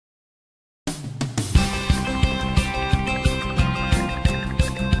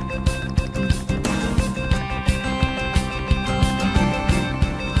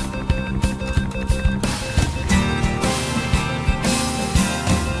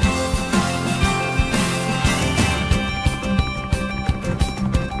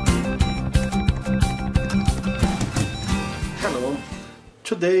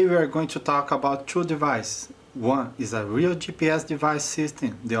Today we are going to talk about two devices. One is a real GPS device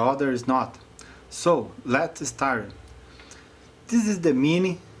system, the other is not. So let's start. This is the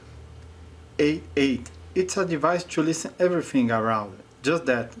Mini A8. It's a device to listen everything around. Just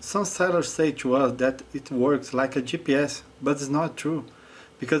that, some sellers say to us that it works like a GPS, but it's not true,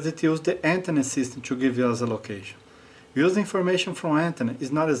 because it uses the antenna system to give us a location. Use information from antenna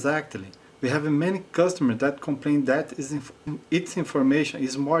is not exactly. We have many customers that complain that its information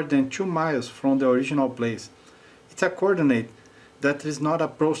is more than 2 miles from the original place. It's a coordinate that is not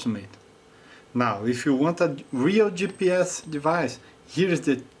approximate. Now, if you want a real GPS device, here is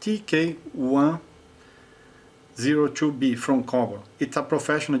the TK102B from Coban. It's a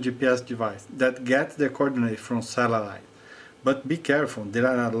professional GPS device that gets the coordinate from satellite. But be careful, there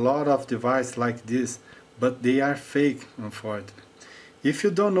are a lot of devices like this, but they are fake, unfortunately. If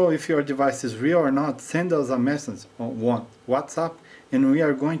you don't know if your device is real or not, send us a message on WhatsApp and we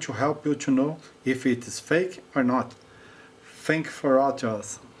are going to help you to know if it is fake or not. Thank you for watching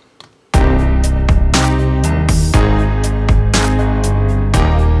us.